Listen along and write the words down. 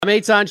I'm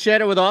Eitan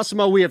Shander with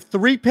Awesemo. We have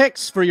 3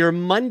 picks for your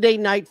Monday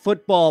Night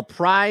Football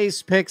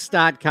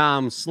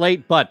PrizePicks.com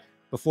slate. But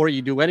before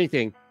you do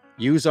anything,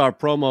 use our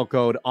promo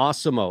code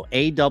Awesemo,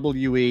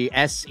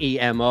 AWESEMO,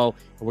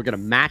 and we're going to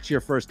match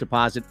your first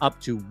deposit up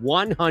to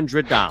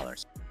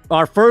 $100.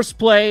 Our first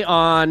play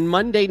on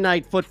Monday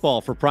Night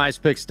Football for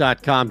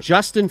PrizePicks.com,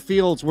 Justin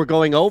Fields, we're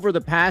going over the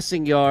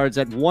passing yards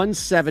at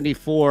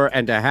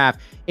 174.5.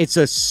 It's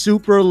a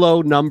super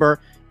low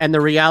number. And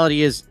the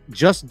reality is,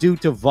 just due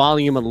to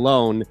volume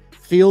alone,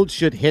 Fields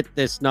should hit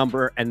this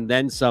number and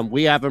then some.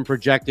 We have him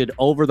projected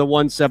over the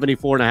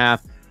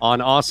 174.5 on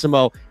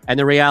Awesemo. And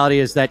the reality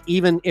is that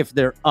even if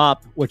they're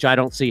up, which I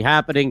don't see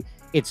happening,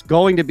 it's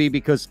going to be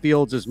because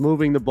Fields is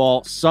moving the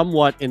ball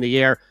somewhat in the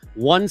air.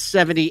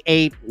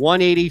 178,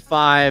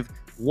 185,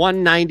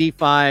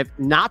 195.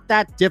 Not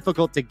that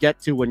difficult to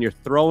get to when you're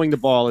throwing the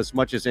ball as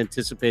much as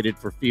anticipated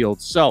for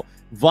Fields. So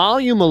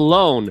volume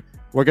alone,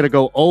 we're going to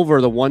go over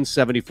the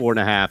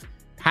 174.5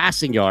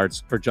 passing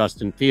yards for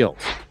Justin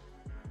Fields.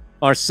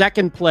 Our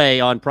second play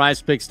on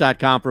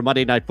PrizePicks.com for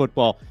Monday Night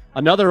Football,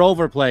 another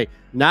overplay.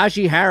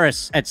 Najee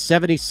Harris at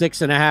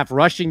 76.5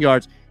 rushing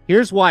yards.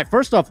 Here's why.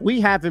 First off,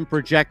 we have him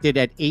projected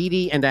at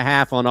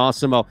 80.5 on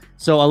Awesemo,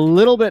 so a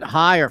little bit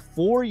higher,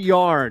 4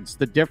 yards,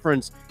 the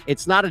difference.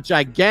 It's not a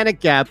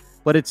gigantic gap,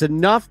 but it's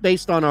enough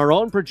based on our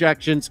own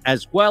projections,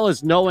 as well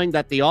as knowing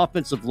that the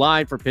offensive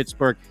line for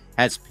Pittsburgh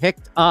has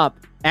picked up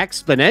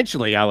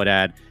exponentially, I would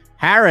add.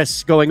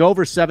 Harris going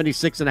over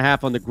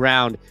 76.5 on the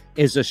ground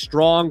is a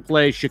strong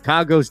play.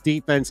 Chicago's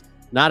defense,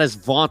 not as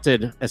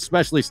vaunted,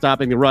 especially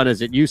stopping the run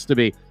as it used to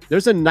be.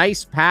 There's a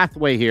nice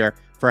pathway here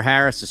for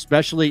Harris,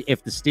 especially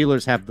if the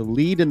Steelers have the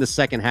lead in the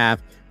second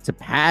half to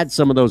pad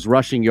some of those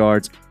rushing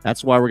yards.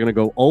 That's why we're going to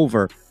go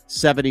over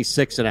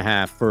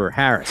 76.5 for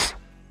Harris.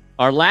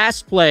 Our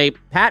last play,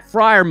 Pat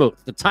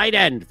Freiermuth, the tight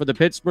end for the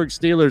Pittsburgh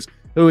Steelers,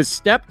 who has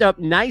stepped up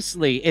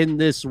nicely in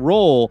this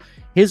role.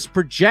 His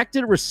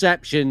projected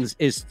receptions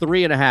is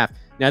 3.5.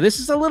 Now, this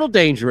is a little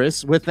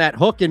dangerous with that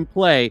hook in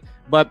play,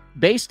 but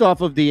based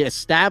off of the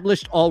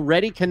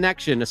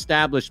connection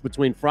established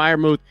between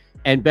Freiermuth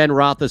and Ben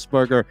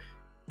Roethlisberger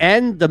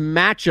and the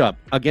matchup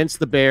against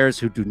the Bears,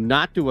 who do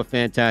not do a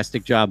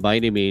fantastic job by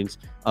any means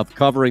of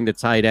covering the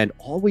tight end,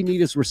 all we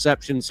need is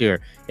receptions here.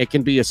 It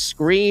can be a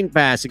screen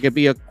pass. It could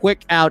be a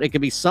quick out. It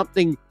could be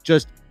something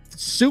just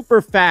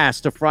super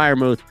fast to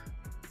Freiermuth,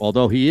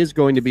 although he is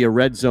going to be a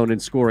red zone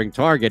and scoring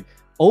target.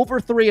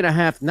 Over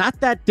 3.5, not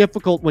that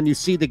difficult when you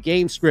see the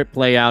game script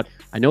play out.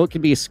 I know it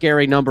can be a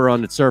scary number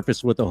on its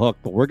surface with a hook,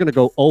 but we're going to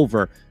go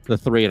over the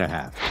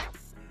 3.5.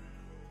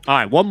 All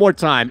right, one more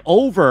time.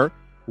 Over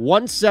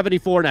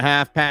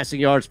 174.5 passing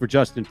yards for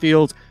Justin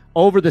Fields,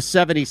 over the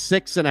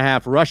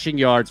 76.5 rushing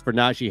yards for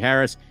Najee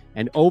Harris,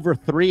 and over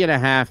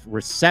 3.5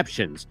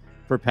 receptions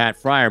for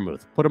Pat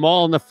Freiermuth. Put them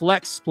all in the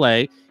flex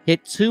play.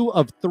 Hit 2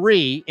 of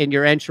 3 in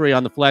your entry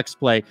on the flex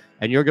play,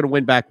 and you're going to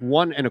win back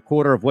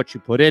 1.25 of what you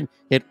put in.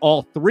 Hit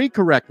all 3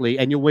 correctly,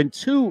 and you'll win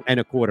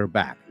 2.25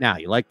 back. Now,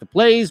 you like the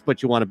plays,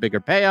 but you want a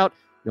bigger payout.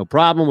 No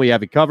problem. We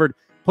have it covered.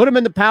 Put them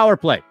in the power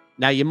play.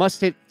 Now, you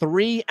must hit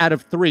 3 out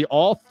of 3,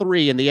 all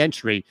 3 in the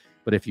entry.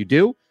 But if you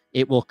do,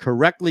 it will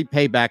correctly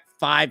pay back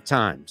 5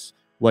 times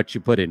what you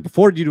put in.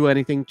 Before you do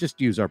anything,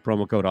 just use our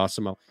promo code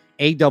Awesemo,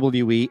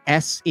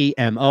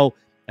 AWESEMO.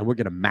 And we're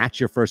going to match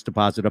your first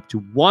deposit up to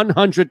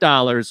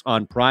 $100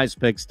 on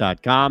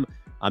PrizePicks.com.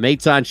 I'm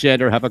Eitan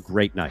Shander. Have a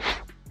great night.